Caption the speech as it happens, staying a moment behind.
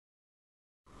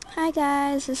Hi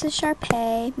guys, this is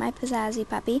Sharpay, my Pizzazzy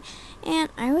puppy, and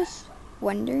I was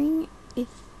wondering if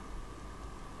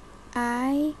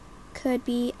I could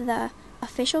be the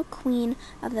official queen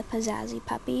of the Pizzazzy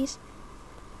puppies,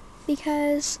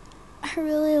 because I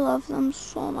really love them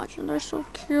so much and they're so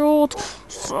cute.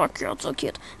 So cute, so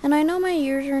cute. And I know my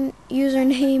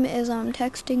username is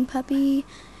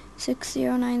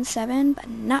textingpuppy6097, but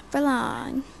not for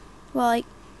long. Well,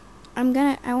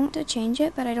 I want to change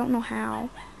it, but I don't know how.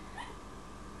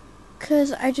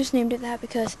 Because I just named it that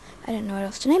because I didn't know what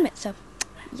else to name it. So,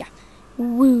 yeah.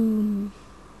 Woo.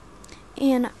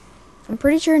 And I'm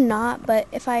pretty sure not, but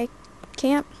if I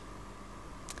can't,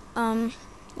 find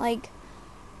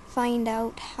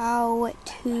out how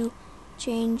to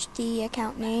change the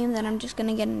account name, then I'm just going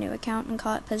to get a new account and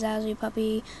call it Pizzazzy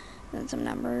Puppy, and some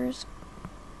numbers.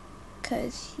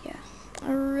 Because, yeah,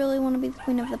 I really want to be the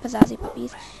queen of the Pizzazzy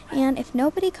puppies. And if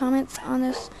nobody comments on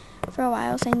this for a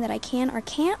while saying that I can or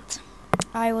can't,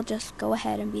 I will just go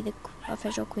ahead and be the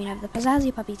official queen of the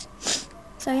Pizzazzy puppies.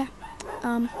 So yeah,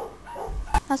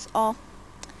 that's all.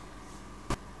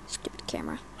 Stupid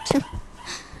camera.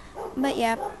 But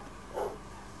yeah,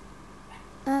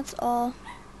 that's all.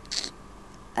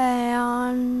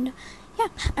 And yeah,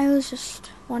 I was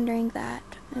just wondering that.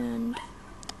 And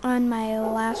on my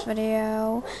last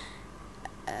video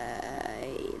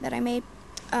that I made,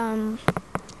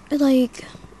 it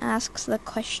asks the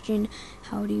question,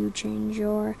 how do you change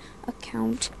your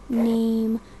account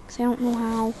name? Because I don't know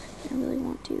how. I really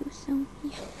want to. So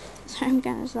yeah. So I'm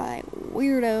kind of like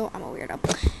weirdo. I'm a weirdo.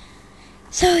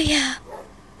 So yeah.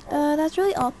 That's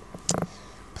really all.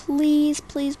 Please,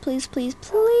 please, please, please,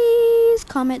 please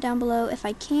comment down below if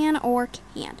I can or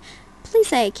can't. Please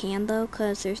say I can though,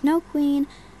 because there's no queen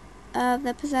of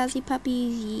the Pizzazzy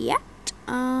puppies yet.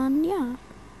 Yeah.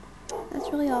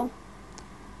 That's really all.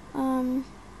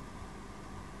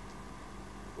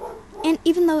 And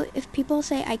even though if people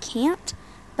say I can't,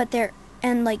 but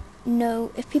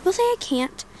if people say I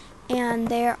can't, and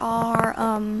there are,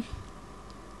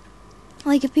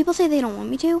 if people say they don't want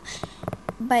me to,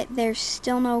 but there's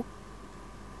still no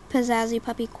Pizzazzy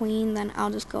Puppy Queen, then I'll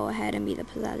just go ahead and be the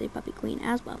Pizzazzy Puppy Queen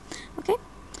as well. Okay?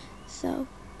 So,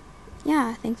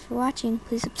 yeah, thanks for watching.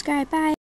 Please subscribe. Bye.